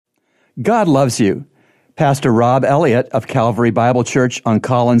God loves you. Pastor Rob Elliott of Calvary Bible Church on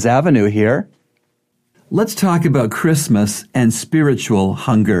Collins Avenue here. Let's talk about Christmas and spiritual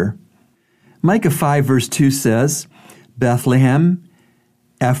hunger. Micah 5 verse 2 says, Bethlehem,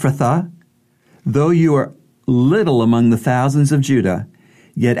 Ephrathah, though you are little among the thousands of Judah,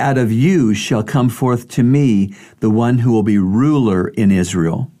 yet out of you shall come forth to me the one who will be ruler in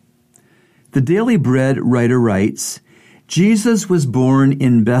Israel. The Daily Bread writer writes, Jesus was born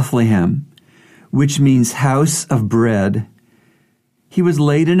in Bethlehem, which means house of bread. He was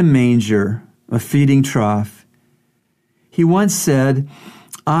laid in a manger, a feeding trough. He once said,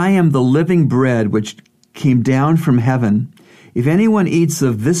 I am the living bread which came down from heaven. If anyone eats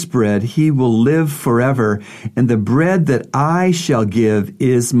of this bread, he will live forever, and the bread that I shall give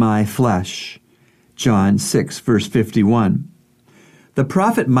is my flesh. John 6, verse 51. The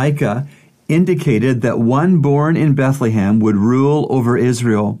prophet Micha indicated that one born in Bethlehem would rule over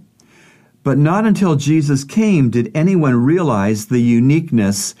Israel. But not until Jesus came did anyone realize the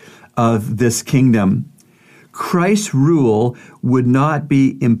uniqueness of this kingdom. Christ's rule would not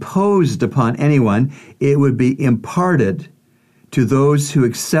be imposed upon anyone. It would be imparted to those who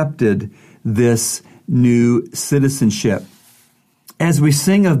accepted this new citizenship. As we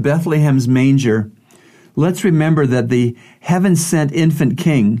sing of Bethlehem's manger, let's remember that the heaven-sent infant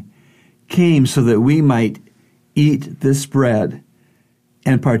king came so that we might eat this bread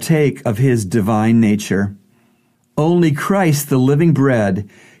and partake of his divine nature. Only Christ, the living bread,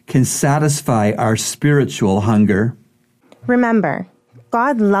 can satisfy our spiritual hunger. Remember,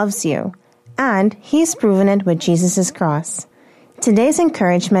 God loves you, and He's proven it with Jesus' cross. Today's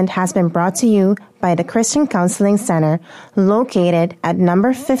encouragement has been brought to you by the Christian Counseling Center located at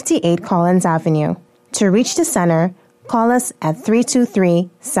number 58 Collins Avenue. To reach the center, call us at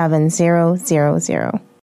 323-7000.